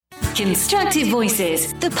Constructive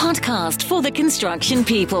Voices, the podcast for the construction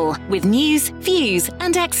people, with news, views,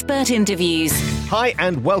 and expert interviews. Hi,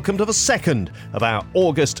 and welcome to the second of our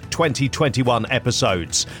August 2021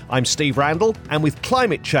 episodes. I'm Steve Randall, and with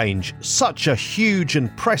climate change such a huge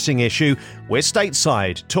and pressing issue, we're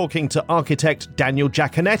stateside talking to architect Daniel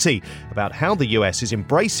Giaconetti about how the US is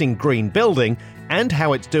embracing green building and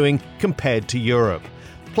how it's doing compared to Europe.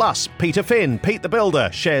 Plus, Peter Finn, Pete the Builder,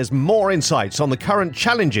 shares more insights on the current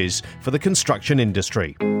challenges for the construction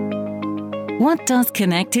industry. What does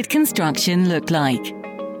connected construction look like?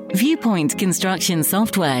 Viewpoint Construction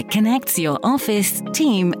Software connects your office,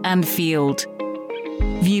 team, and field.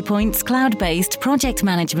 Viewpoint's cloud-based project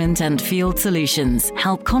management and field solutions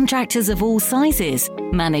help contractors of all sizes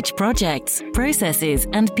manage projects, processes,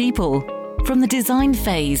 and people, from the design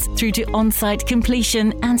phase through to on-site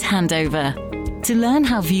completion and handover. To learn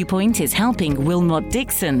how Viewpoint is helping Wilmot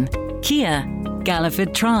Dixon, Kia,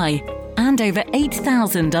 Galliford Try, and over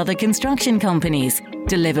 8,000 other construction companies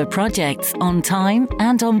deliver projects on time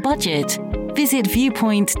and on budget, visit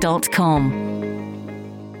viewpoint.com.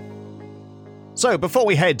 So before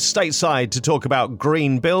we head stateside to talk about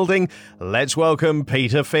green building, let's welcome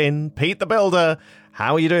Peter Finn, Pete the Builder.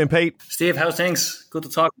 How are you doing, Pete? Steve, how's things? Good to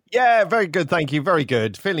talk. Yeah, very good, thank you. Very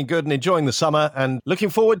good. Feeling good and enjoying the summer and looking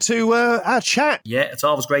forward to our chat. Yeah, it's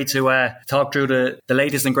always great to talk through the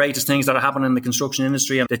latest and greatest things that are happening in the construction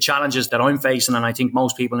industry and the challenges that I'm facing, and I think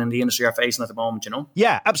most people in the industry are facing at the moment, you know?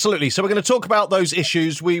 Yeah, absolutely. So we're going to talk about those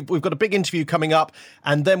issues. We've got a big interview coming up,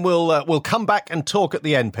 and then we'll come back and talk at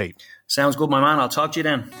the end, Pete. Sounds good, my man. I'll talk to you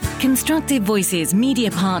then. Constructive Voices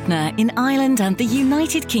media partner in Ireland and the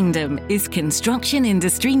United Kingdom is Construction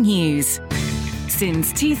Industry News.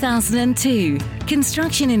 Since 2002,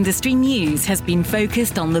 Construction Industry News has been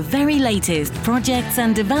focused on the very latest projects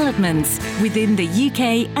and developments within the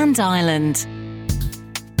UK and Ireland.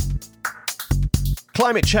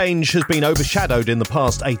 Climate change has been overshadowed in the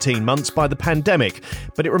past 18 months by the pandemic,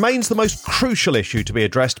 but it remains the most crucial issue to be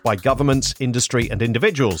addressed by governments, industry and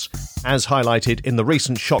individuals, as highlighted in the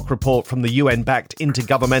recent shock report from the UN-backed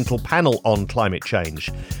Intergovernmental Panel on Climate Change.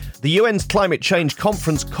 The UN's Climate Change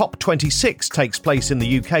Conference COP26 takes place in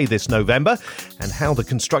the UK this November, and how the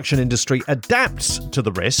construction industry adapts to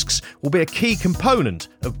the risks will be a key component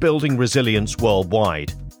of building resilience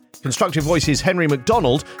worldwide. Constructive Voices' Henry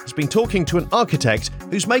McDonald has been talking to an architect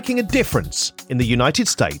who's making a difference in the United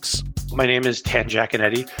States. My name is Dan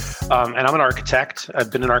Giaconetti, and I'm an architect.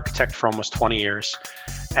 I've been an architect for almost 20 years.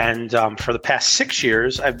 And for the past 6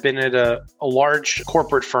 years, I've been at a large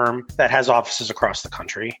corporate firm that has offices across the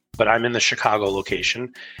country, but I'm in the Chicago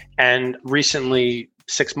location. And recently,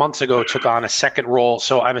 6 months ago, took on a second role.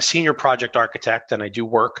 So I'm a senior project architect, and I do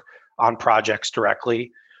work on projects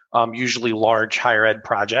directly. Usually large higher ed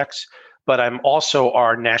projects, but I'm also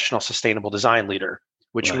our national sustainable design leader,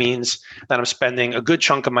 which means that I'm spending a good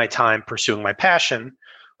chunk of my time pursuing my passion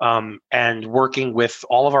and working with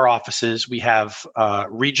all of our offices. We have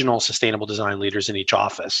regional sustainable design leaders in each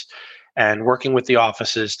office, and working with the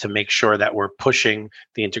offices to make sure that we're pushing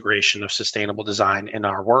the integration of sustainable design in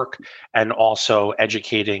our work, and also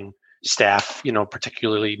educating staff,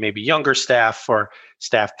 particularly maybe younger staff or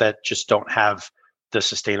staff that just don't have the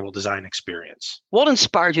sustainable design experience. What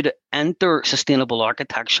inspired you to enter sustainable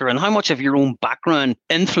architecture, and how much of your own background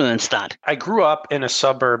influenced that? I grew up in a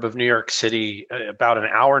suburb of New York City, about an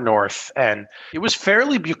hour north, and it was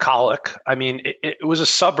fairly bucolic. I mean, it was a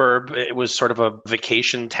suburb. It was sort of a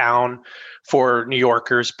vacation town for New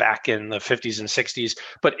Yorkers back in the 50s and 60s,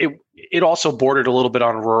 but it also bordered a little bit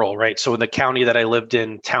on rural, right? So in the county that I lived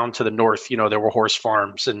in, town to the north, there were horse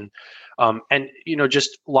farms and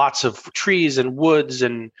just lots of trees and woods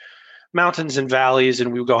and mountains and valleys.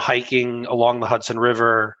 And we would go hiking along the Hudson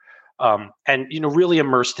River and really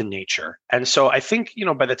immersed in nature. And so I think,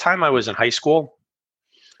 by the time I was in high school,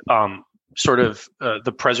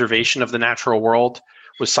 the preservation of the natural world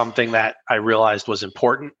was something that I realized was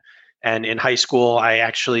important. And in high school, I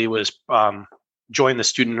actually joined the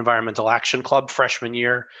Student Environmental Action Club freshman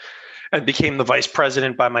year, and became the vice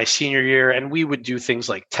president by my senior year. And we would do things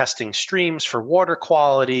like testing streams for water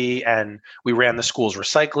quality, and we ran the school's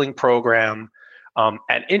recycling program.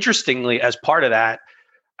 And interestingly, as part of that,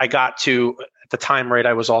 I got to, at the time, right,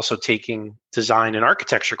 I was also taking design and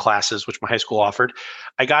architecture classes, which my high school offered.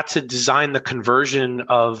 I got to design the conversion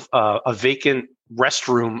of a vacant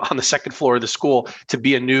restroom on the second floor of the school to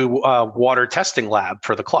be a new water testing lab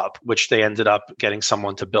for the club, which they ended up getting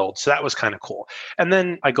someone to build. So that was kind of cool. And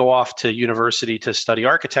then I go off to university to study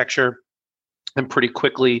architecture, and pretty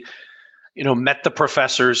quickly, met the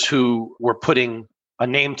professors who were putting a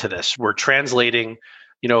name to this. We're translating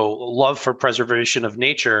love for preservation of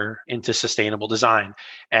nature into sustainable design.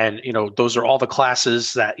 And, those are all the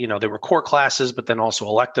classes that, they were core classes, but then also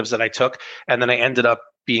electives that I took. And then I ended up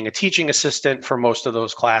being a teaching assistant for most of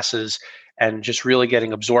those classes and just really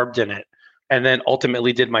getting absorbed in it. And then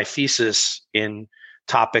ultimately did my thesis in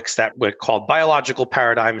topics that were called biological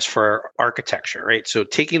paradigms for architecture, right? So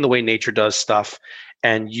taking the way nature does stuff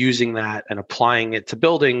and using that and applying it to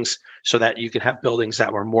buildings so that you can have buildings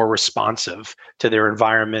that were more responsive to their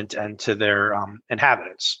environment and to their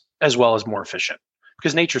inhabitants, as well as more efficient,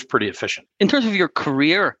 because nature's pretty efficient. In terms of your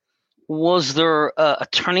career, was there a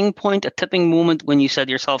turning point, a tipping moment when you said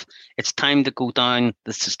to yourself, it's time to go down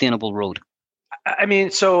the sustainable road? I mean,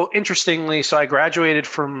 so interestingly, I graduated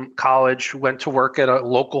from college, went to work at a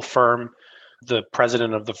local firm. The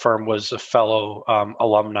president of the firm was a fellow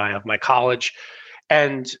alumni of my college.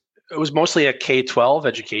 And it was mostly a K-12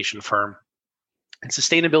 education firm. And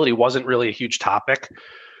sustainability wasn't really a huge topic.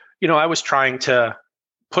 I was trying to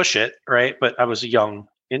push it, right? But I was a young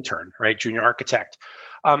intern, right? Junior architect.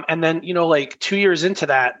 And then, 2 years into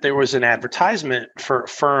that, there was an advertisement for a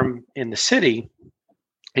firm in the city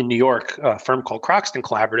in New York, a firm called Croxton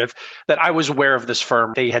Collaborative, that I was aware of this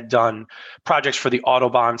firm. They had done projects for the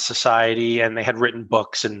Audubon Society and they had written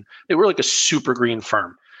books, and they were like a super green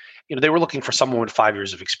firm. They were looking for someone with 5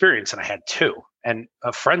 years of experience, and I had 2. And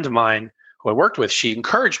a friend of mine who I worked with, she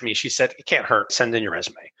encouraged me. She said, it can't hurt, send in your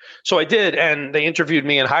resume. So I did, and they interviewed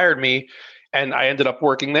me and hired me, and I ended up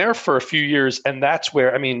working there for a few years. And that's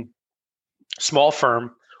where, small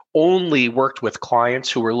firm, only worked with clients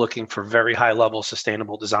who were looking for very high level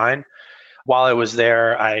sustainable design. While I was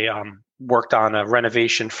there, I worked on a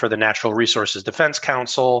renovation for the Natural Resources Defense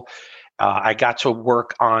Council. I got to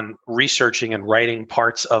work on researching and writing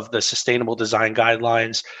parts of the sustainable design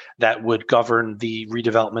guidelines that would govern the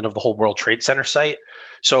redevelopment of the whole World Trade Center site.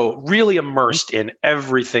 So really immersed in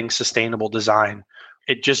everything sustainable design.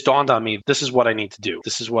 It just dawned on me, this is what I need to do.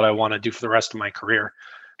 This is what I want to do for the rest of my career.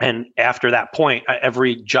 And after that point,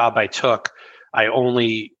 every job I took, I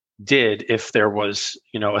only did if there was,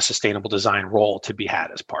 a sustainable design role to be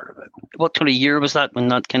had as part of it. What sort of year was that when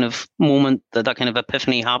that kind of moment, that kind of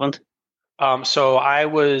epiphany happened? So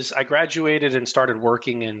I graduated and started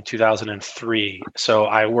working in 2003. So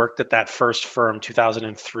I worked at that first firm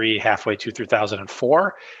 2003, halfway to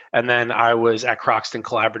 2004. And then I was at Croxton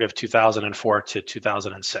Collaborative 2004 to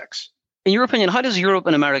 2006. In your opinion, how does Europe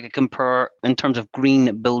and America compare in terms of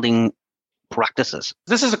green building practices?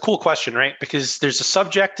 This is a cool question, right? Because there's a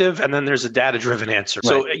subjective and then there's a data-driven answer.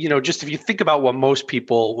 Right. So, just if you think about what most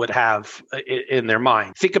people would have in their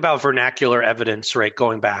mind, think about vernacular evidence, right?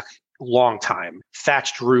 Going back long time,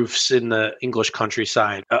 thatched roofs in the English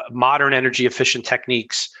countryside, modern energy efficient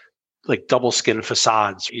techniques like double skin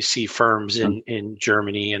facades. You see firms in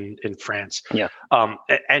Germany and in France. Yeah.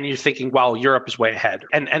 And you're thinking, wow, Europe is way ahead.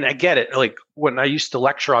 And I get it. Like when I used to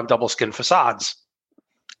lecture on double skin facades,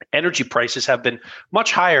 energy prices have been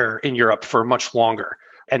much higher in Europe for much longer.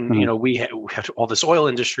 And, we have all this oil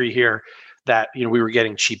industry here that, we were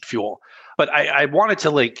getting cheap fuel. But I wanted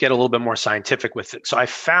to get a little bit more scientific with it. So I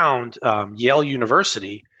found Yale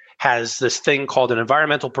University has this thing called an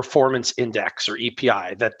Environmental Performance Index, or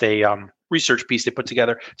EPI, that they research piece they put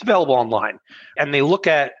together. It's available online. And they look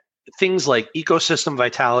at things like ecosystem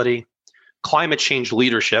vitality, climate change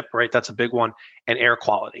leadership, right? That's a big one, and air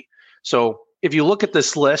quality. So if you look at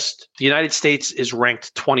this list, the United States is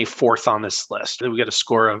ranked 24th on this list. We get a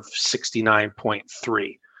score of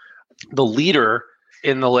 69.3. The leader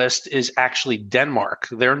in the list is actually Denmark.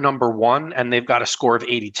 They're number 1, and they've got a score of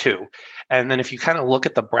 82. And then if you kind of look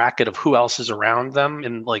at the bracket of who else is around them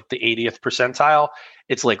in the 80th percentile,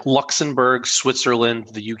 it's like Luxembourg, Switzerland,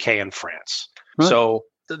 the UK, and France. Right. So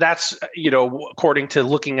that's, according to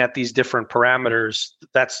looking at these different parameters,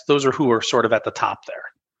 those are who are sort of at the top there.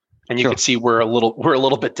 And you can see we're a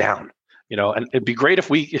little bit down, and it'd be great if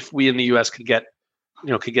we in the US could get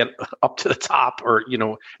up to the top, or,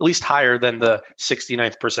 at least higher than the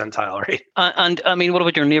 69th percentile, right? And what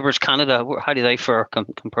about your neighbors, Canada? How do they fare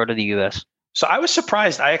compared to the US? So I was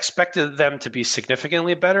surprised. I expected them to be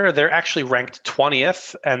significantly better. They're actually ranked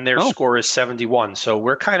 20th, and their score is 71. So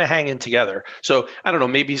we're kind of hanging together. So I don't know,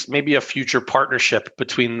 maybe a future partnership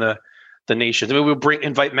between the nations. We'll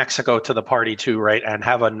invite Mexico to the party too, right? And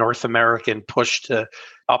have a North American push to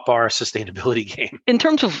up our sustainability game. In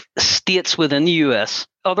terms of states within the US,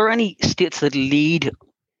 are there any states that lead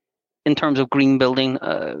in terms of green building?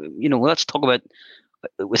 Let's talk about,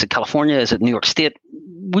 is it California? Is it New York State?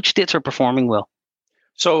 Which states are performing well?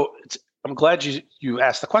 So I'm glad you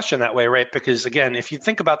asked the question that way, right? Because again, if you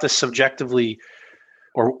think about this subjectively,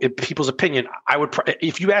 or in people's opinion, I would,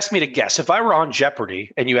 if you asked me to guess, if I were on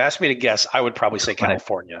Jeopardy and you asked me to guess, I would probably say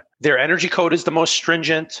California. Right. Their energy code is the most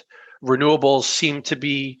stringent. Renewables seem to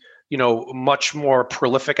be, much more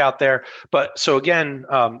prolific out there. But so again,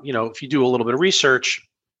 if you do a little bit of research,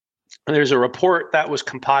 and there's a report that was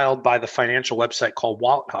compiled by the financial website called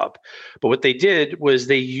WalletHub. But what they did was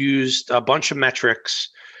they used a bunch of metrics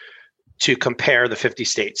to compare the 50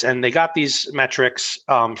 states. And they got these metrics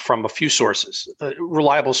from a few sources,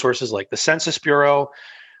 reliable sources like the Census Bureau,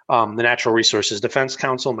 the Natural Resources Defense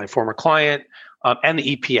Council, my former client, and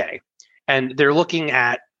the EPA. And they're looking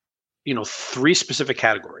at, 3 specific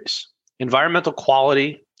categories: environmental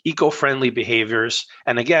quality, eco-friendly behaviors,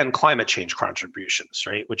 and again, climate change contributions,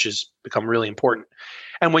 right, which has become really important.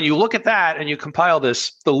 And when you look at that and you compile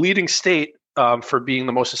this, the leading state for being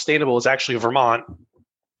the most sustainable is actually Vermont,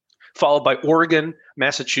 followed by Oregon,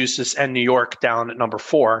 Massachusetts, and New York down at number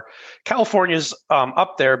 4. California's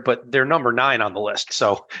up there, but they're number 9 on the list.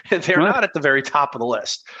 So they're not at the very top of the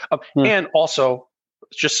list. And also,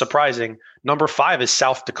 just surprising, number 5 is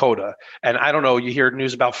South Dakota. And I don't know, you hear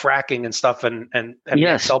news about fracking and stuff and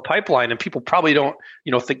yes. Cell pipeline, and people probably don't,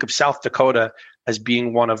 think of South Dakota as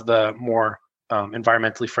being one of the more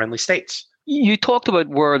environmentally friendly states. You talked about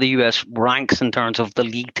where the US ranks in terms of the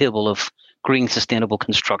league table of green sustainable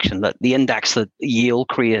construction, that the index that Yale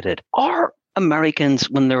created. Are Americans,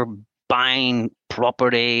 when they're buying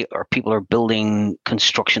property or people are building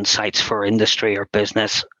construction sites for industry or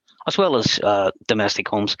business, as well as domestic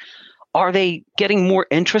homes, are they getting more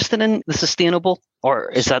interested in the sustainable,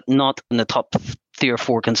 or is that not in the top 3 or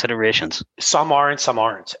 4 considerations? Some are and some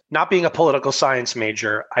aren't. Not being a political science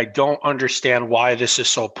major, I don't understand why this is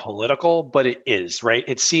so political, but it is, right?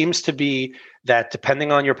 It seems to be that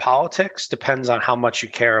depending on your politics, depends on how much you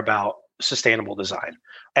care about sustainable design.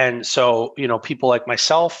 And so, people like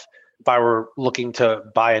myself, if I were looking to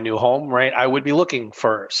buy a new home, right, I would be looking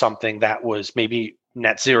for something that was maybe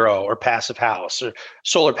net zero or passive house or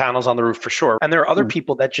solar panels on the roof for sure. And there are other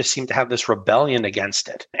people that just seem to have this rebellion against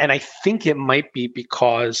it. And I think it might be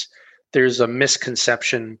because there's a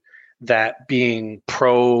misconception that being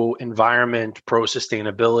pro-environment,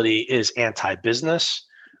 pro-sustainability is anti-business.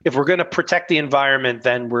 If we're going to protect the environment,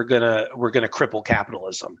 then we're going to cripple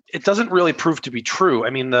capitalism. It doesn't really prove to be true.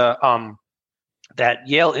 I mean, that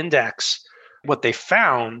Yale index, what they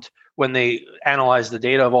found when they analyzed the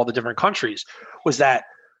data of all the different countries was that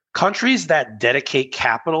countries that dedicate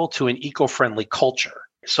capital to an eco-friendly culture,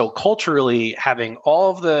 so culturally having all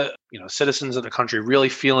of the citizens of the country really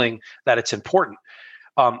feeling that it's important,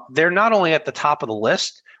 they're not only at the top of the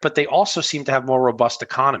list, but they also seem to have more robust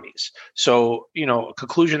economies. So, a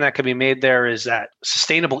conclusion that can be made there is that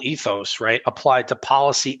sustainable ethos, right, applied to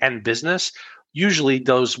policy and business usually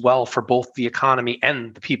does well for both the economy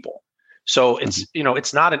and the people. So it's,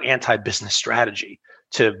 it's not an anti-business strategy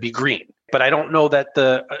to be green. But I don't know that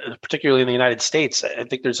particularly in the United States, I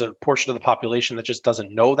think there's a portion of the population that just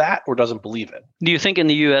doesn't know that or doesn't believe it. Do you think in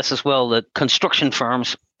the US as well that construction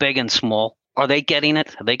firms, big and small, are they getting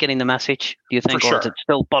it? Are they getting the message, do you think? For sure. Or is it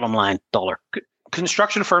still bottom line dollar?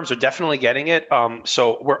 Construction firms are definitely getting it.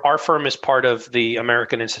 So our firm is part of the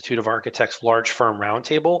American Institute of Architects Large Firm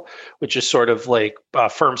Roundtable, which is sort of like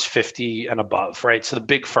firms 50 and above, right? So the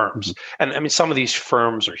big firms. And I mean, some of these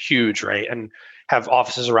firms are huge, right? And have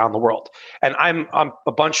offices around the world. And I'm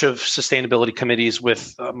a bunch of sustainability committees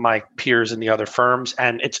with my peers in the other firms.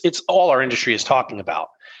 And it's all our industry is talking about.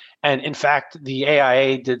 And in fact, the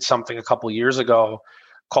AIA did something a couple of years ago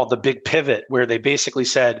called the Big Pivot, where they basically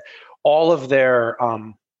said all of their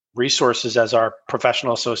resources as our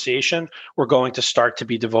professional association were going to start to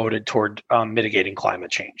be devoted toward mitigating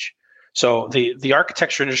climate change. So the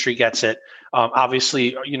architecture industry gets it,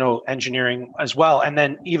 obviously, engineering as well. And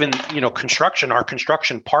then even, construction, our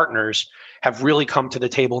construction partners have really come to the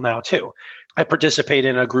table now too. I participate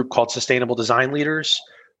in a group called Sustainable Design Leaders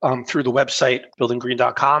through the website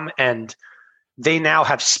buildinggreen.com. And they now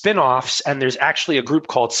have spin-offs, and there's actually a group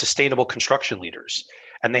called Sustainable Construction Leaders.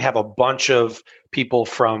 And they have a bunch of people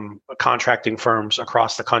from contracting firms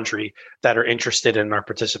across the country that are interested and are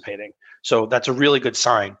participating. So that's a really good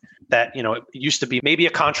sign that, it used to be maybe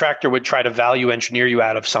a contractor would try to value engineer you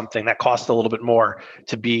out of something that costs a little bit more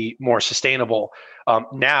to be more sustainable.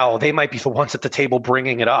 Now they might be the ones at the table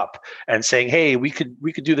bringing it up and saying, hey, we could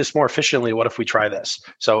do this more efficiently. What if we try this?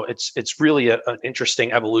 So it's really an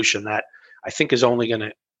interesting evolution that I think is only going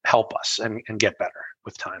to help us and get better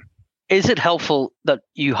with time. Is it helpful that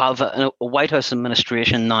you have a White House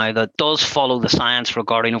administration now that does follow the science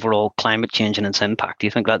regarding overall climate change and its impact? Do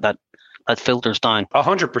you think that filters down?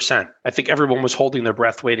 100%. I think everyone was holding their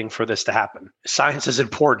breath waiting for this to happen. Science is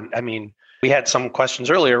important. I mean, We had some questions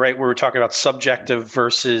earlier, right? We were talking about subjective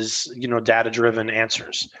versus, data-driven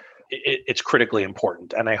answers. It's critically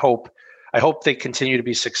important. And I hope they continue to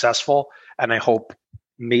be successful. And I hope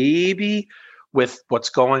maybe with what's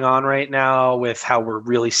going on right now, with how we're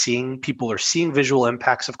really people are seeing visual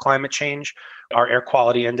impacts of climate change. Our air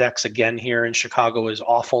quality index, again, here in Chicago is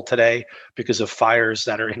awful today because of fires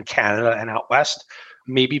that are in Canada and out west.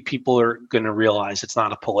 Maybe people are going to realize it's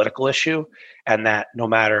not a political issue, and that no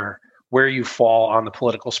matter where you fall on the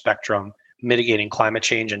political spectrum, mitigating climate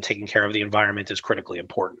change and taking care of the environment is critically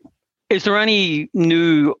important. Is there any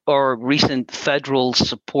new or recent federal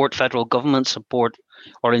government support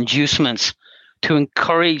or inducements to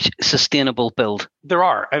encourage sustainable build? There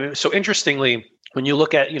are. So interestingly, when you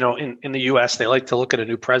look at, in the US, they like to look at a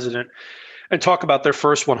new president and talk about their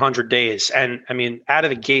first 100 days. And out of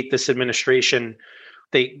the gate, this administration,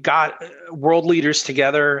 they got world leaders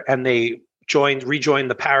together and they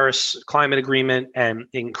rejoined the Paris Climate Agreement and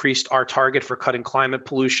increased our target for cutting climate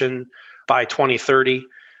pollution by 2030,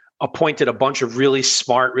 appointed a bunch of really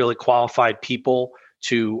smart, really qualified people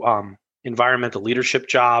to environmental leadership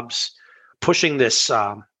jobs, pushing this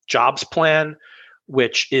jobs plan,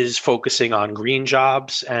 which is focusing on green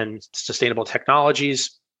jobs and sustainable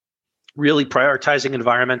technologies, really prioritizing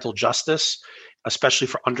environmental justice, especially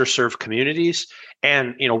for underserved communities,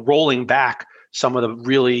 and rolling back some of the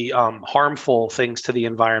really harmful things to the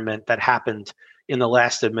environment that happened in the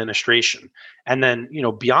last administration. And then,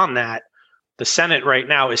 beyond that, the Senate right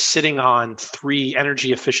now is sitting on 3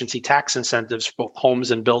 energy efficiency tax incentives for both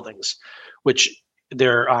homes and buildings, which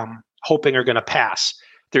they're hoping are going to pass.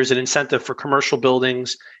 There's an incentive for commercial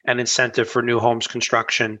buildings, an incentive for new homes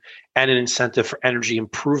construction, and an incentive for energy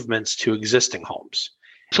improvements to existing homes.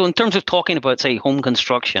 So in terms of talking about, say, home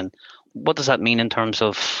construction, what does that mean in terms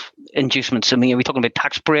of inducements? Are we talking about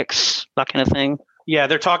tax breaks, that kind of thing? Yeah,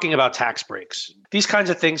 they're talking about tax breaks. These kinds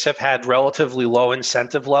of things have had relatively low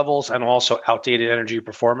incentive levels and also outdated energy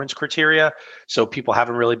performance criteria. So people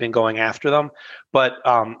haven't really been going after them. But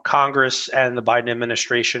Congress and the Biden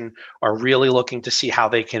administration are really looking to see how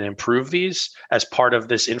they can improve these as part of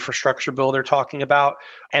this infrastructure bill they're talking about.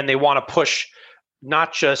 And they want to push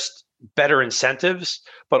not just better incentives,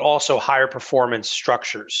 but also higher performance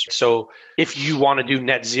structures. So if you want to do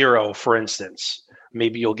net zero, for instance,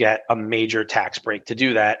 maybe you'll get a major tax break to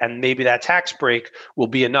do that. And maybe that tax break will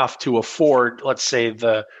be enough to afford, let's say,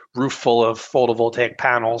 the roof full of photovoltaic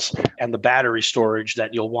panels and the battery storage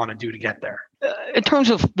that you'll want to do to get there. In terms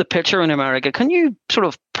of the picture in America, can you sort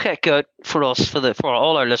of pick out for us, for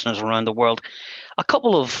all our listeners around the world, a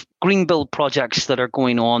couple of green build projects that are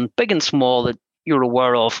going on, big and small, that you're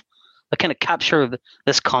aware of, that kind of capture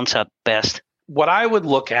this concept best? What I would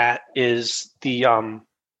look at is the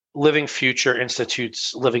Living Future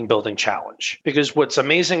Institute's Living Building Challenge. Because what's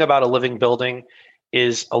amazing about a living building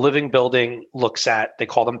is a living building looks at, they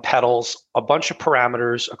call them petals, a bunch of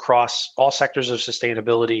parameters across all sectors of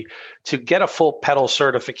sustainability. To get a full petal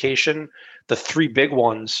certification, the 3 big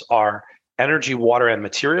ones are energy, water, and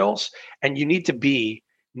materials. And you need to be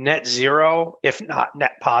net zero, if not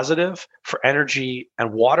net positive, for energy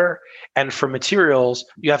and water. And for materials,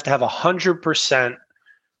 you have to have 100%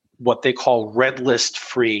 what they call red list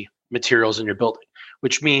free materials in your building,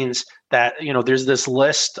 which means that, there's this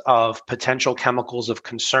list of potential chemicals of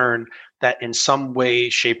concern that in some way,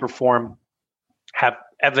 shape, or form have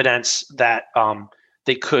evidence that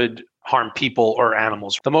they could harm people or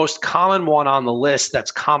animals. The most common one on the list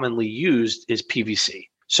that's commonly used is PVC.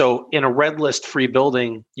 So in a red list free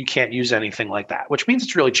building, you can't use anything like that, which means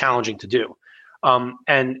it's really challenging to do.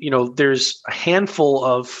 There's a handful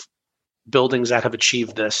of buildings that have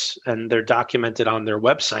achieved this, and they're documented on their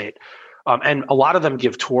website. And a lot of them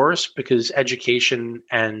give tours because education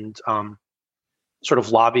and sort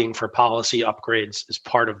of lobbying for policy upgrades is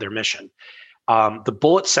part of their mission. The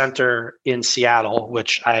Bullitt Center in Seattle,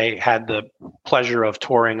 which I had the pleasure of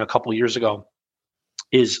touring a couple years ago,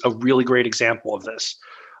 is a really great example of this.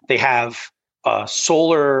 They have a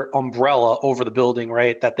solar umbrella over the building,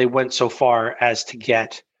 right, that they went so far as to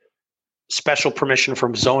get special permission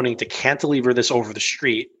from zoning to cantilever this over the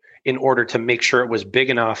street in order to make sure it was big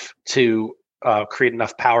enough to create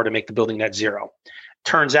enough power to make the building net zero.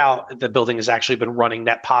 Turns out the building has actually been running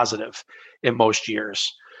net positive in most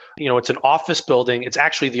years. It's an office building. It's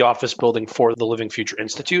actually the office building for the Living Future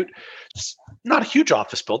Institute. It's not a huge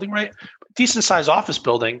office building, right? Decent sized office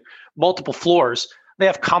building, multiple floors. They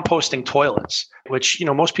have composting toilets, which,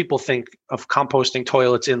 most people think of composting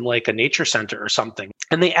toilets in like a nature center or something.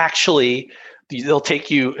 And they'll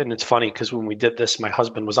take you, and it's funny because when we did this, my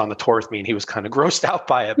husband was on the tour with me and he was kind of grossed out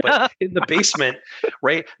by it. But in the basement,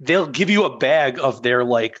 right, they'll give you a bag of their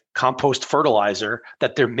like compost fertilizer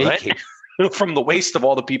that they're making. From the waste of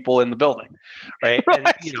all the people in the building, right?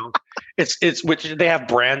 And it's which they have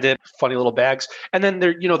branded funny little bags, and then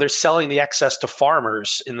they're selling the excess to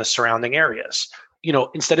farmers in the surrounding areas.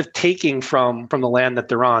 Instead of taking from the land that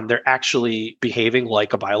they're on, they're actually behaving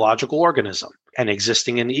like a biological organism and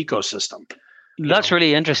existing in the ecosystem. That's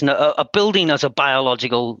really interesting. A building as a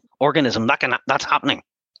biological organism, that's happening.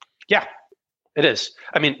 Yeah, it is.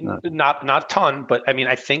 I mean, not a ton, but I mean,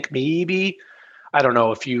 I think maybe. I don't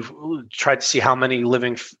know if you've tried to see how many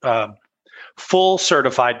living full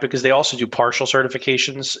certified, because they also do partial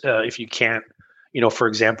certifications. If you can't, for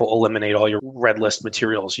example, eliminate all your red list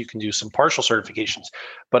materials, you can do some partial certifications.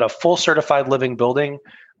 But a full certified living building,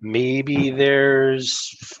 maybe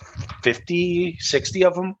there's 50, 60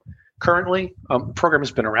 of them currently. The program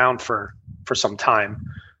has been around for some time.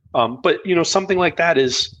 But, something like that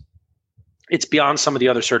it's beyond some of the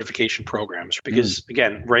other certification programs because,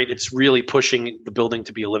 again, right, it's really pushing the building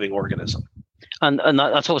to be a living organism. And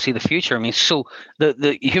that's obviously the future. I mean, so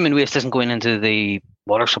the human waste isn't going into the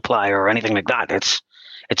water supply or anything like that.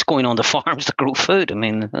 It's going on the farms to grow food. I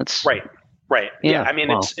mean, that's right. Yeah. I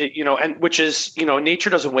mean, it's and which is, nature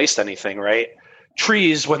doesn't waste anything, right?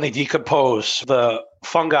 Trees, when they decompose, the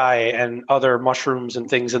fungi and other mushrooms and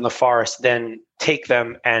things in the forest then take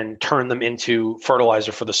them and turn them into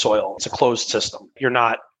fertilizer for the soil. It's a closed system. You're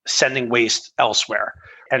not sending waste elsewhere.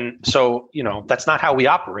 And so, that's not how we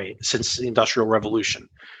operate since the Industrial Revolution.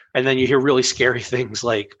 And then you hear really scary things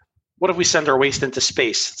like, what if we send our waste into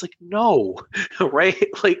space? It's like, no, right?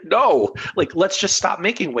 Like, no, like, let's just stop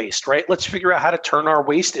making waste, right? Let's figure out how to turn our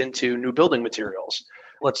waste into new building materials.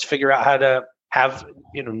 Let's figure out how to have,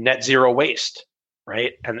 net zero waste,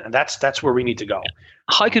 right? And that's where we need to go.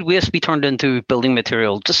 How could waste be turned into building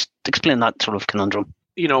material? Just explain that sort of conundrum.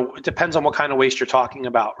 It depends on what kind of waste you're talking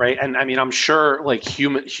about, right? And I mean, I'm sure like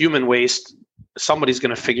human waste, somebody's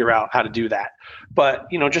going to figure out how to do that. But,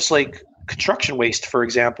 just like construction waste, for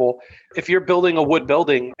example, if you're building a wood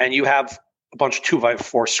building and you have a bunch of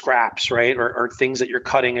 2x4 scraps, right? Or things that you're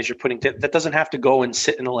cutting as you're putting that doesn't have to go and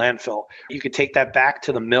sit in a landfill. You could take that back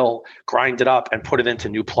to the mill, grind it up and put it into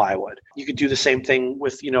new plywood. You could do the same thing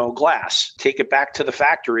with, glass, take it back to the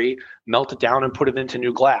factory, melt it down and put it into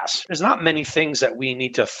new glass. There's not many things that we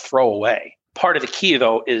need to throw away. Part of the key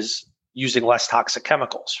though is using less toxic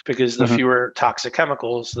chemicals, because the fewer toxic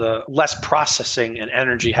chemicals, the less processing and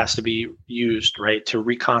energy has to be used, right, to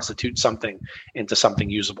reconstitute something into something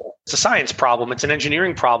usable. It's a science problem, it's an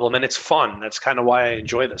engineering problem, and it's fun. That's kind of why I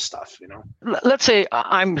enjoy this stuff, Let's say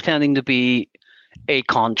I'm pretending to be a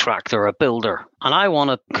contractor, a builder, and I want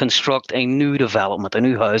to construct a new development, a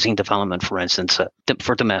new housing development, for instance,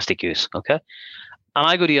 for domestic use, okay? And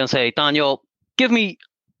I go to you and say, Daniel, give me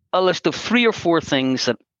a list of 3 or 4 things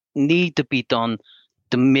that need to be done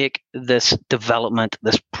to make this development,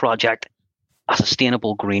 this project, a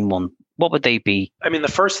sustainable green one. What would they be? I mean, the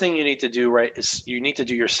first thing you need to do, right, is you need to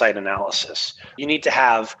do your site analysis. You need to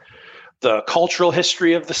have the cultural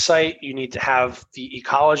history of the site. You need to have the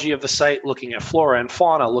ecology of the site, looking at flora and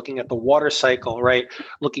fauna, looking at the water cycle, right,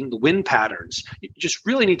 looking at the wind patterns. You just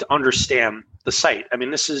really need to understand the site. I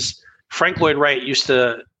mean, this is Frank Lloyd Wright used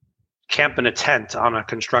to camp in a tent on a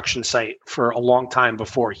construction site for a long time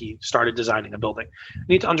before he started designing a building. You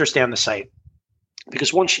need to understand the site,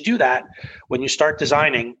 because once you do that, when you start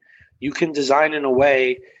designing, you can design in a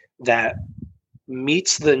way that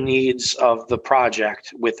meets the needs of the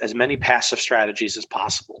project with as many passive strategies as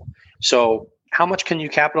possible. So how much can you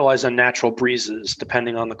capitalize on natural breezes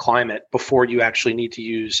depending on the climate before you actually need to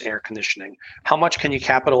use air conditioning? How much can you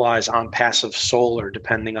capitalize on passive solar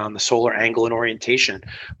depending on the solar angle and orientation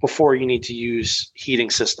before you need to use heating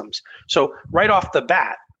systems? So right off the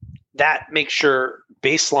bat, that makes your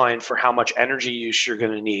baseline for how much energy use you're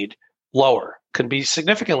going to need lower, can be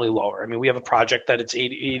significantly lower. I mean, we have a project that it's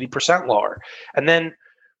 80% lower. And then,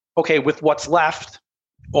 okay, with what's left,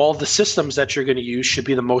 all the systems that you're going to use should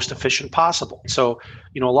be the most efficient possible. So,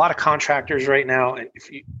 a lot of contractors right now, if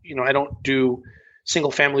I don't do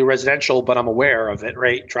single family residential, but I'm aware of it,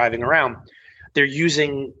 right? Driving around, they're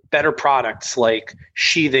using better products like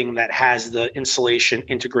sheathing that has the insulation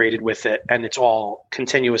integrated with it, and it's all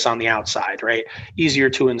continuous on the outside, right? Easier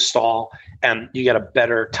to install, and you get a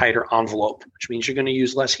better, tighter envelope, which means you're going to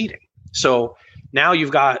use less heating. So now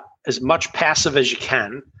you've got as much passive as you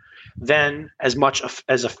can, then as much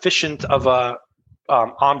as efficient of a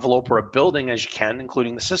envelope or a building as you can,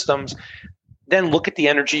 including the systems. Then look at the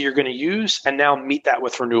energy you're going to use and now meet that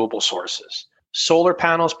with renewable sources. Solar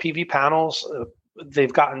panels, PV panels,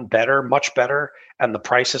 they've gotten better, much better, and the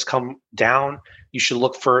price has come down. They should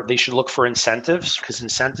look for incentives, because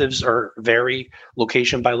incentives vary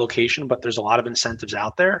location by location, but there's a lot of incentives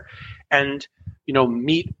out there. And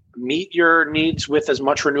meet your needs with as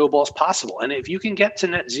much renewable as possible. And if you can get to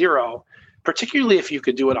net zero, particularly if you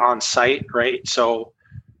could do it on site, right? So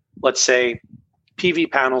let's say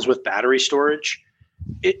PV panels with battery storage,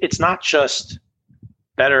 it's not just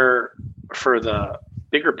better for the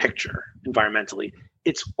bigger picture environmentally,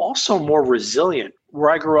 it's also more resilient. Where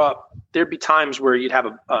I grew up, there'd be times where you'd have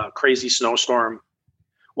a crazy snowstorm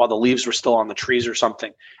while the leaves were still on the trees or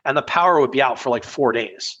something, and the power would be out for like 4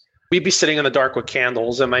 days. We'd be sitting in the dark with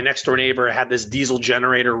candles, and my next door neighbor had this diesel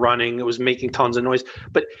generator running. It was making tons of noise.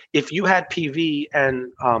 But if you had PV and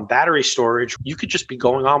battery storage, you could just be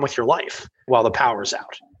going on with your life while the power's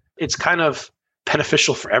out. It's kind of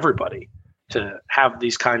beneficial for everybody to have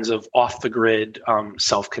these kinds of off-the-grid,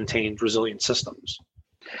 self-contained, resilient systems.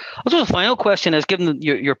 Also, the final question is, given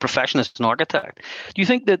your profession as an architect, do you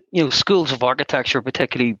think that schools of architecture,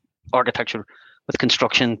 particularly architecture with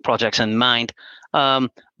construction projects in mind,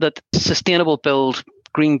 that sustainable build,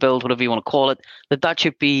 green build, whatever you want to call it, that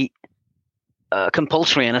should be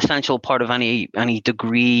compulsory and essential part of any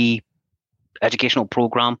degree educational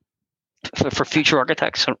program for future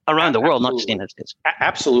architects around the world, not just in the United States?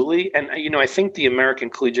 Absolutely. And, I think the American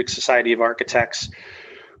Collegiate Society of Architects,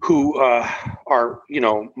 who are,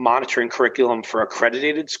 monitoring curriculum for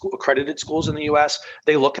accredited schools in the U.S.,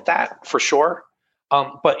 they look at that for sure.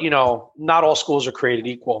 But, not all schools are created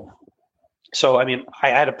equal. So, I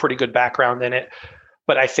had a pretty good background in it,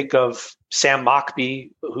 but I think of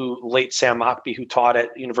late Sam Mockbee, who taught at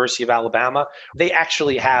University of Alabama. They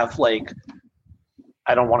actually have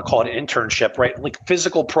I don't want to call it an internship, right? Like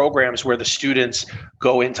physical programs where the students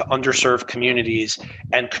go into underserved communities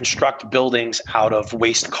and construct buildings out of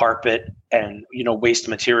waste carpet and, waste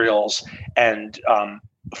materials and,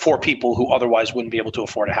 for people who otherwise wouldn't be able to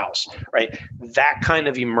afford a house, right? That kind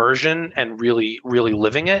of immersion and really, really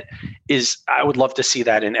living it I would love to see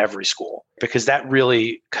that in every school, because that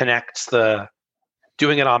really connects the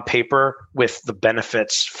doing it on paper with the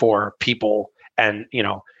benefits for people. And,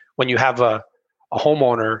 when you have a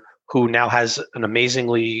homeowner who now has an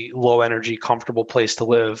amazingly low energy, comfortable place to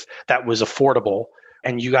live that was affordable,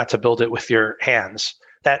 and you got to build it with your hands,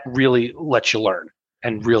 that really lets you learn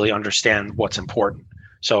and really understand what's important.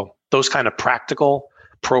 So those kind of practical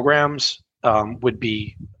programs would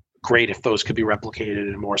be great if those could be replicated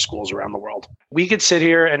in more schools around the world. We could sit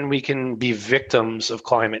here and we can be victims of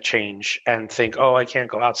climate change and think, oh, I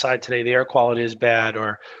can't go outside today, the air quality is bad,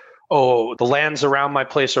 or, oh, the lands around my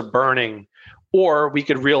place are burning. Or we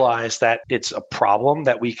could realize that it's a problem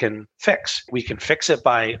that we can fix. We can fix it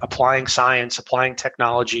by applying science, applying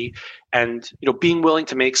technology, and being willing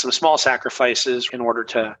to make some small sacrifices in order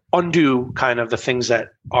to undo kind of the things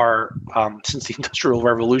that are since the Industrial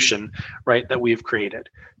Revolution, right, that we've created.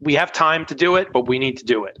 We have time to do it, but we need to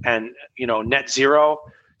do it. And net zero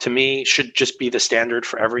to me should just be the standard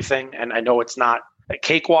for everything. And I know it's not a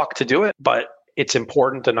cakewalk to do it, but it's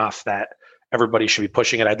important enough that everybody should be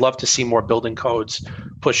pushing it. I'd love to see more building codes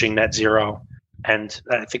pushing net zero. And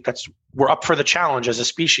I think we're up for the challenge as a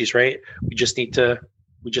species, right? We just need to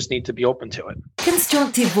be open to it.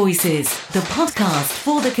 Constructive Voices, the podcast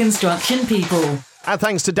for the construction people. And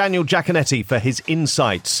thanks to Daniel Giaconetti for his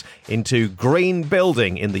insights into green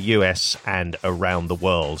building in the US and around the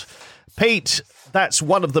world. Pete, that's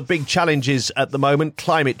one of the big challenges at the moment,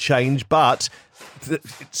 climate change, but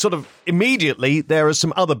sort of immediately there are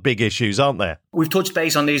some other big issues, aren't there? We've touched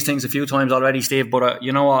base on these things a few times already, Steve, but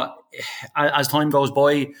you know what? As time goes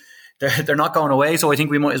by, they're not going away, so I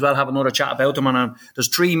think we might as well have another chat about them. And there's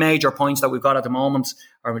three major points that we've got at the moment,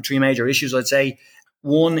 or three major issues, I'd say.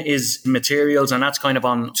 One is materials, and that's kind of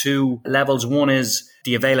on two levels. One is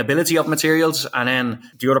the availability of materials, and then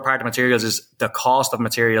the other part of materials is the cost of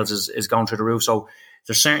materials is going through the roof. So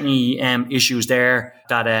there's certainly issues there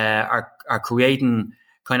that are creating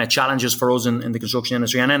kind of challenges for us in the construction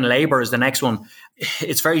industry. And then labour is the next one.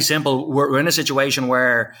 It's very simple. We're in a situation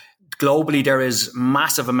where globally there is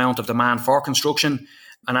massive amount of demand for construction,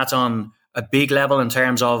 and that's on a big level in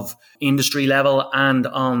terms of industry level and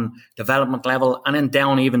on development level, and then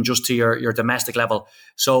down even just to your domestic level.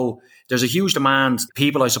 So there's a huge demand.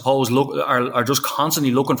 People, I suppose, are just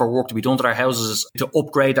constantly looking for work to be done to their houses, to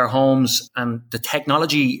upgrade their homes, and the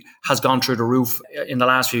technology has gone through the roof in the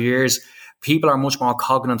last few years. people are much more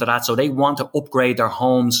cognizant of that. So they want to upgrade their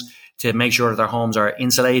homes to make sure that their homes are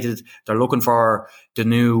insulated. They're looking for the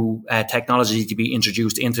new technology to be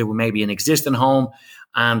introduced into maybe an existing home.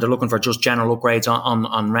 And they're looking for just general upgrades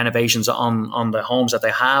on renovations on the homes that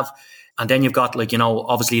they have. And then you've got, like, you know,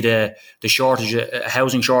 obviously the shortage,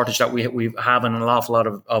 housing shortage that we have in an awful lot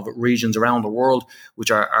of regions around the world, which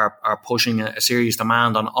are pushing a serious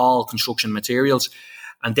demand on all construction materials.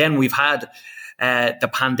 And then we've had the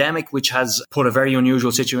pandemic, which has put a very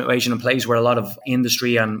unusual situation in place where a lot of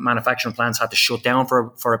industry and manufacturing plants had to shut down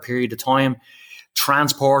for a period of time.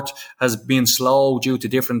 Transport has been slow due to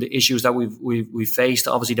different issues that we've faced.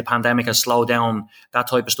 Obviously, the pandemic has slowed down that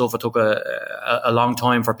type of stuff. It took a long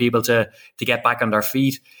time for people to get back on their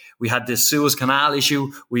feet. We had the Suez Canal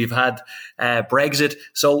issue. We've had Brexit.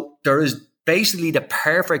 So there is basically the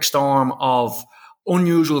perfect storm of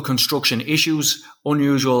unusual construction issues,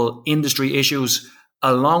 unusual industry issues,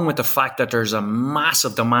 along with the fact that there's a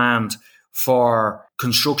massive demand for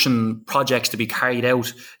construction projects to be carried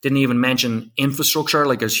out. Didn't even mention infrastructure.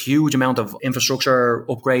 Like, there's huge amount of infrastructure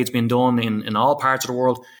upgrades being done in all parts of the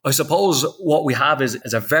world. I suppose what we have is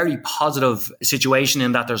a very positive situation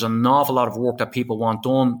in that there's an awful lot of work that people want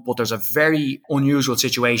done, but there's a very unusual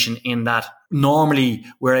situation in that normally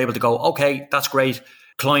we're able to go, okay, that's great.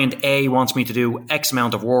 Client A wants me to do X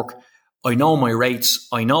amount of work. I know my rates.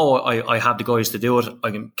 I know I have the guys to do it.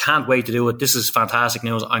 I can't wait to do it. This is fantastic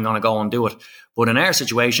news. I'm going to go and do it. But in our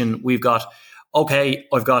situation, we've got, okay,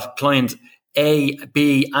 I've got client A,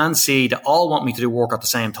 B, and C that all want me to do work at the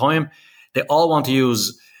same time. They all want to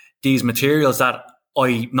use these materials that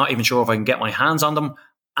I'm not even sure if I can get my hands on them.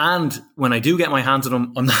 And when I do get my hands on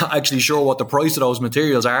them, I'm not actually sure what the price of those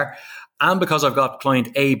materials are. And because I've got client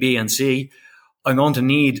A, B, and C, I'm going to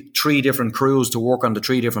need 3 different crews to work on the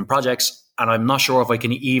 3 different projects. And I'm not sure if I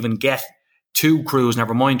can even get 2 crews,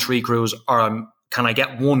 never mind 3 crews, or can I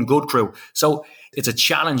get 1 good crew? So it's a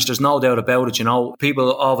challenge. There's no doubt about it. You know,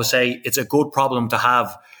 people always say it's a good problem to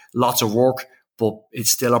have lots of work, but it's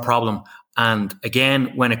still a problem. And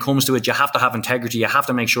again, when it comes to it, you have to have integrity. You have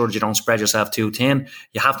to make sure that you don't spread yourself too thin.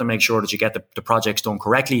 You have to make sure that you get the projects done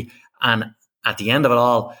correctly. And at the end of it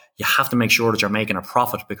all, you have to make sure that you're making a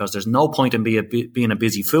profit, because there's no point in being a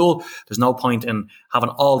busy fool. There's no point in having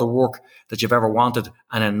all the work that you've ever wanted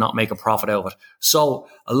and then not make a profit out of it. So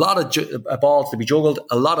a lot of balls to be juggled,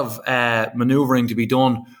 a lot of manoeuvring to be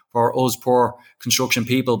done for us poor construction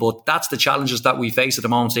people. But that's the challenges that we face at the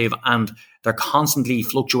moment, Steve, and they're constantly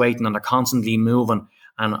fluctuating and they're constantly moving.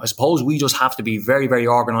 And I suppose we just have to be very, very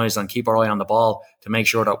organised and keep our eye on the ball to make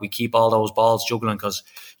sure that we keep all those balls juggling, because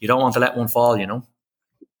you don't want to let one fall, you know.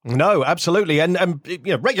 No, absolutely. And you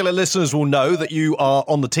know, regular listeners will know that you are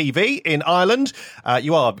on the TV in Ireland.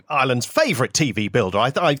 You are Ireland's favourite TV builder.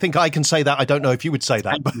 I think I can say that. I don't know if you would say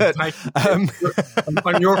that. But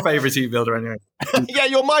I'm your favourite TV builder anyway. Yeah,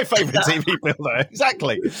 you're my favourite TV builder.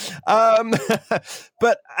 Exactly.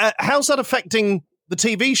 But how's that affecting the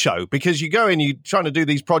TV show? Because you go in, you're trying to do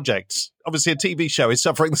these projects. Obviously, a TV show is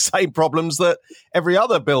suffering the same problems that every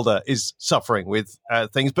other builder is suffering with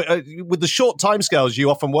things. But with the short timescales you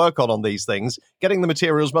often work on these things, getting the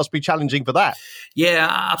materials must be challenging for that. Yeah,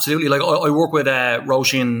 absolutely. Like I work with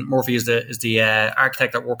Roisin Murphy is the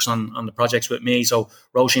architect that works on the projects with me. So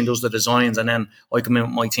Roisin does the designs, and then I come in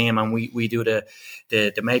with my team and we do the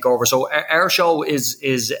makeover. So our show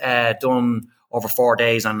is done over 4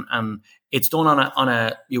 days, and it's done on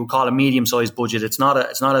a you would call a medium sized budget. It's not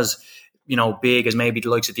as big as maybe the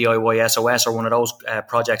likes of DIY SOS or one of those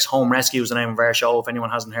projects. Home Rescue is the name of our show, if anyone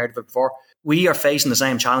hasn't heard of it before. We are facing the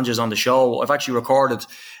same challenges on the show. I've actually recorded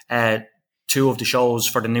 2 of the shows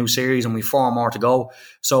for the new series, and we've 4 more to go.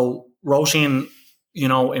 So Roisin,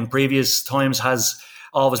 in previous times has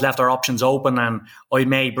always left our options open, and I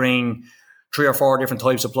may bring 3 or 4 different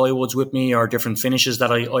types of plywoods with me, or different finishes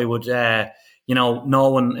that I would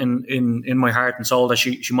know in my heart and soul that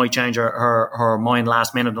she might change her mind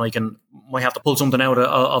last minute, and might have to pull something out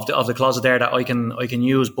of the closet there that I can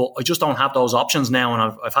use. But I just don't have those options now,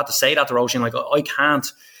 and I've had to say that to Roisin. Like, I can't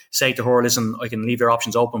say to her, listen, I can leave your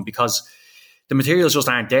options open, because the materials just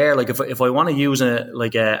aren't there. Like, if I want to use an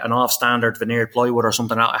off-standard veneered plywood or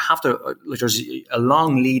something, I have to, there's a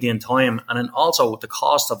long lead-in time, and then also the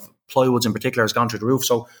cost of plywoods in particular has gone through the roof.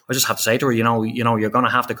 So I just have to say to her, you're going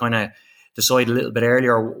to have to kind of decide a little bit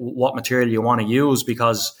earlier what material you want to use,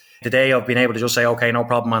 because today I've been able to just say, okay, no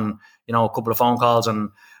problem, and a couple of phone calls and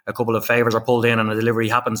a couple of favours are pulled in and a delivery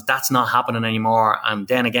happens. That's not happening anymore. And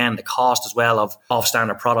then again, the cost as well of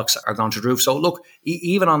standard products are gone through the roof. So look,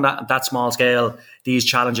 even on that small scale, these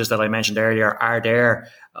challenges that I mentioned earlier are there.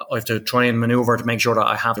 I have to try and maneuver to make sure that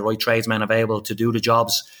I have the right tradesmen available to do the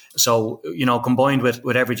jobs. So, combined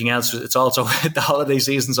with everything else, it's also the holiday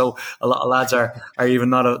season. So a lot of lads are even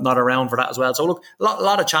not around for that as well. So look, a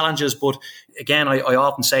lot of challenges. But again, I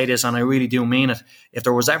often say this, and I really do mean it. If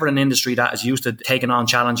there was ever an industry that is used to taking on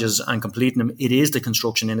challenges and completing them, it is the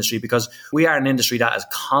construction industry, because we are an industry that is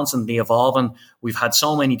constantly evolving. We've had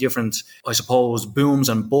so many different, I suppose, booms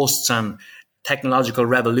and busts and technological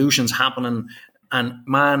revolutions happening. And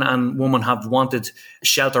man and woman have wanted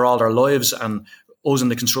shelter all their lives, and us in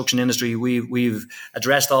the construction industry, we've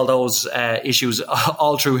addressed all those issues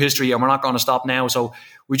all through history, and we're not going to stop now. So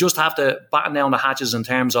we just have to batten down the hatches in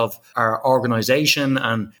terms of our organisation.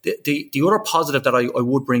 And the other positive that I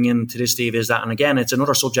would bring into this, Steve, is that, and again, it's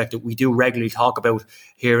another subject that we do regularly talk about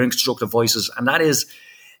here in Constructive Voices, and that is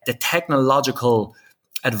the technological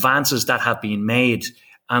advances that have been made.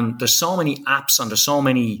 And there's so many apps and there's so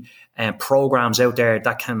many programs out there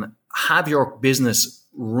that can have your business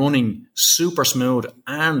running super smooth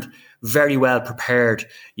and very well prepared.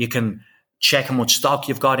 You can check how much stock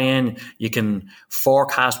you've got in. You can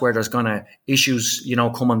forecast where there's going to issues,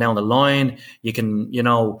 coming down the line. You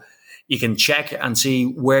can check and see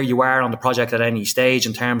where you are on the project at any stage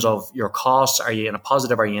in terms of your costs. Are you in a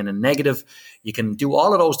positive? Are you in a negative? You can do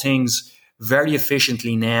all of those things very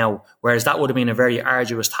efficiently now, whereas that would have been a very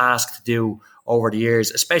arduous task to do over the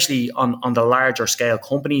years, especially on the larger scale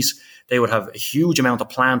companies. They would have a huge amount of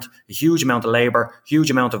plant, a huge amount of labour, huge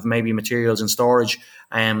amount of maybe materials in storage,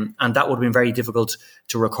 and that would have been very difficult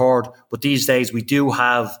to record. But these days we do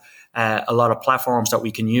have a lot of platforms that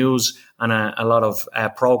we can use, and a lot of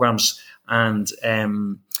programs, and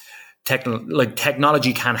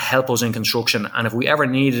technology can help us in construction. And if we ever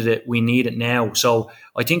needed it, we need it now. So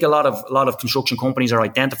I think a lot of construction companies are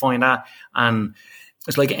identifying that, and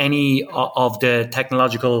it's like any of the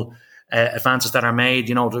technological advances that are made.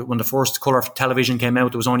 When the first colour television came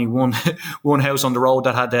out, there was only one house on the road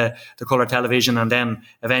that had the colour television, and then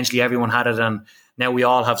eventually everyone had it, and now we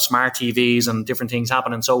all have smart TVs and different things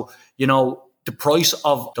happening. So the price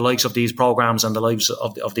of the likes of these programs and the likes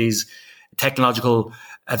of these technological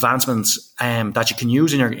advancements that you can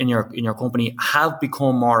use in your company have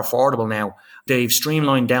become more affordable now. They've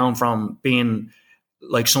streamlined down from being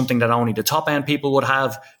like something that only the top end people would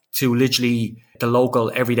have, to literally the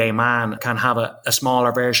local everyday man can have a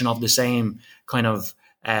smaller version of the same kind of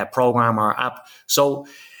program or app. So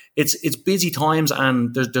it's busy times,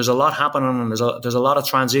 and there's a lot happening, and there's a lot of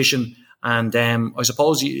transition. And I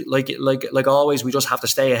suppose, like always, we just have to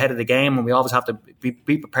stay ahead of the game, and we always have to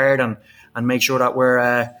be prepared and make sure that we're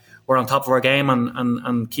on top of our game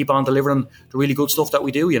and keep on delivering the really good stuff that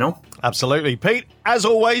we do. Absolutely, Pete. As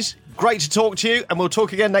always, great to talk to you, and we'll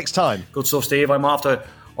talk again next time. Good stuff, Steve. I'm off to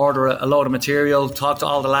order a load of material, talk to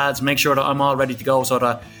all the lads, make sure that I'm all ready to go, so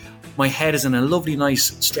that my head is in a lovely,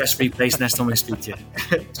 nice, stress-free place next time I speak to you.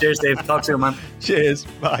 Cheers, Dave. Talk soon, man. Cheers.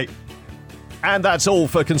 Bye. And that's all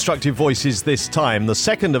for Constructive Voices this time. The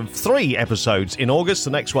second of 3 episodes in August.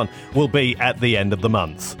 The next one will be at the end of the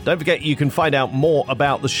month. Don't forget, you can find out more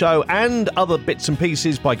about the show and other bits and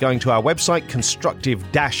pieces by going to our website,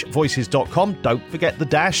 constructive-voices.com. Don't forget the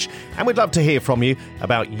dash. And we'd love to hear from you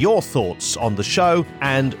about your thoughts on the show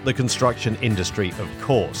and the construction industry, of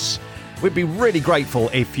course. We'd be really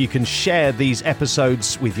grateful if you can share these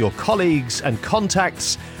episodes with your colleagues and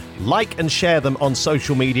contacts. Like and share them on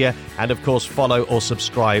social media, and of course follow or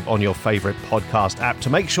subscribe on your favourite podcast app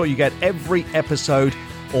to make sure you get every episode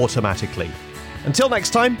automatically. Until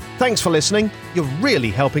next time, thanks for listening. You're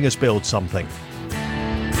really helping us build something.